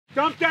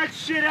Dump that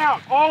shit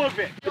out, all of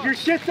it. If your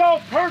shit's all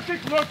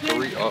perfect looking,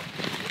 Hurry up.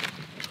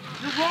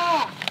 You're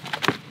wrong.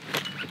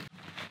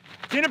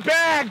 It's in a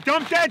bag,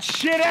 dump that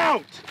shit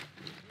out.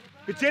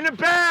 It's in a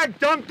bag,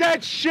 dump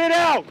that shit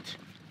out.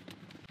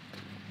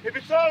 If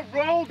it's all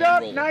rolled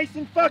up, nice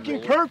and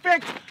fucking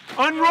perfect,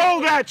 unroll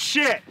that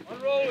shit.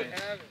 Unroll it.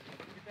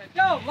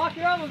 Yo, lock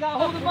your elbows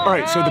out, hold them up. All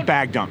right, so the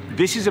bag dump.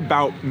 This is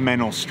about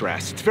mental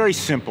stress. It's very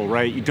simple,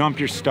 right? You dump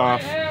your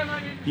stuff,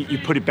 you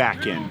put it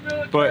back in.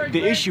 But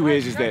the issue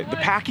is that the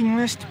packing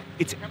list,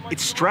 it's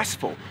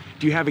stressful.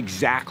 Do you have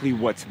exactly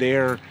what's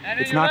there?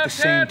 It's not the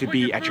same to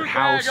be at your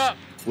house,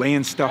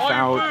 laying stuff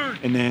out,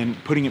 and then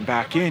putting it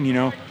back in, you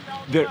know?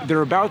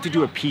 They're about to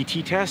do a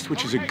PT test,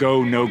 which is a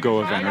go,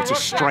 no-go event, or it's a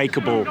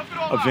strikeable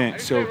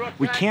event. So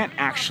we can't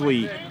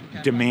actually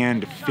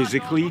demand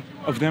physically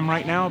of them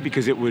right now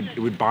because it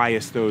would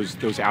bias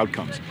those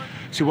outcomes.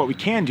 So what we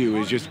can do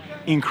is just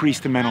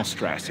increase the mental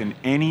stress, and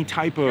any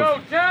type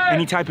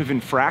of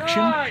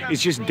infraction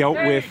is just dealt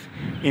with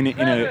in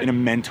a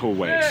mental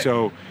way.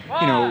 So,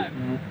 you know,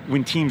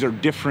 when teams are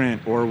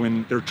different or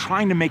when they're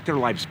trying to make their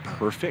lives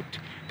perfect,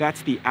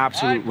 that's the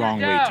absolute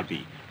wrong way to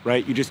be,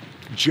 right? You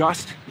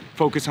just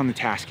focus on the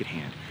task at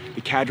hand.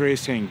 The cadre is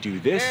saying do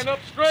this,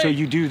 so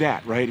you do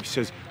that, right? If he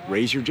says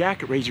raise your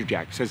jacket, raise your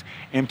jacket. If he says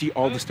empty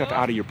all the stuff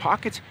out of your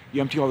pockets,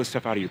 you empty all the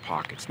stuff out of your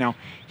pockets. Now,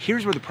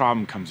 here's where the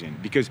problem comes in,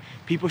 because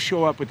people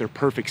show up with their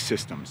perfect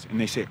systems and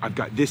they say, I've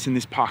got this in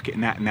this pocket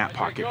and that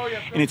pocket.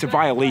 And it's a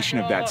violation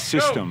of that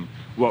system,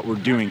 what we're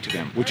doing to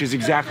them, which is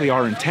exactly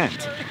our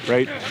intent,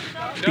 right?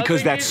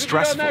 Because that's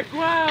stressful.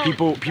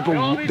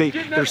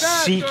 They're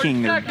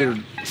seeking, they're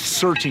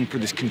searching for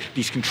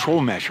these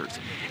control measures.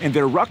 And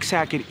their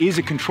rucksack, it is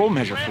a control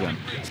measure for them.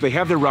 So they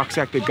have their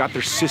rucksack, they've got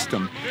their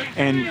system,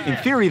 and in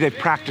theory they've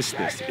practiced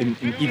this, and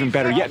even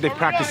better yet, they've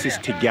practiced this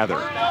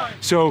together.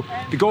 So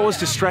the goal is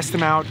to stress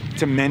them out.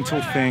 It's a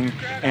mental thing,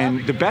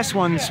 and the best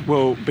ones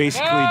will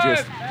basically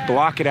just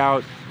block it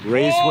out,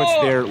 raise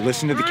what's there,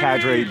 listen to the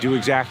cadre, do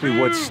exactly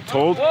what's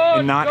told,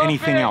 and not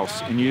anything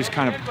else. And you just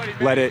kind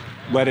of let it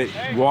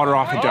water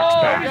off a duck's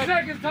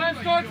back. Time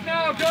starts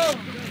now, go.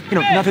 You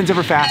know, nothing's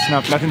ever fast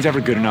enough, nothing's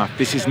ever good enough.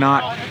 This is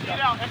not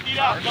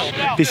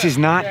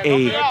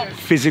a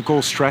physical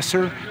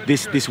stressor.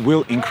 This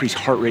will increase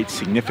heart rate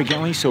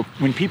significantly. So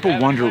when people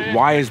wonder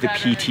why is the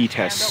PT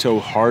test so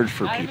hard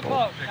for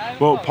people,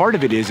 well, part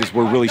of it is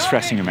we're really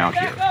stressing them out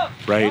here,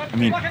 right? I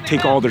mean,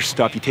 take all their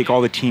stuff, you take all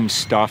the team's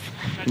stuff,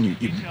 and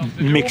you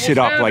mix it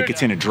up like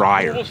it's in a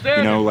dryer,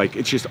 you know, like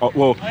it's just,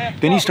 well,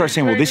 then you start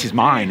saying, well, this is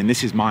mine and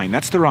this is mine.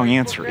 That's the wrong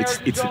answer. It's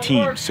the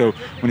team. So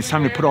when it's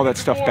time to put all that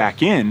stuff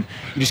back in,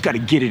 you just got to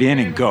get it in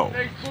and go,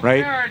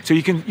 right? So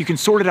you can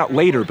sort it out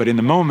later, but in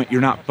the moment,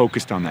 you're not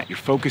focused on that. You're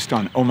focused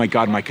on, oh my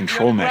God, my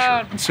control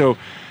measure. And so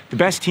the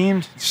best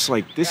teams, it's just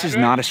like, this is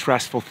not a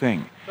stressful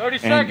thing.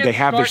 And they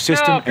have their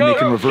system and they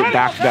can revert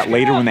back to that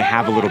later when they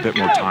have a little bit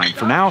more time.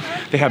 For now,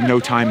 they have no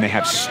time, they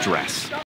have stress.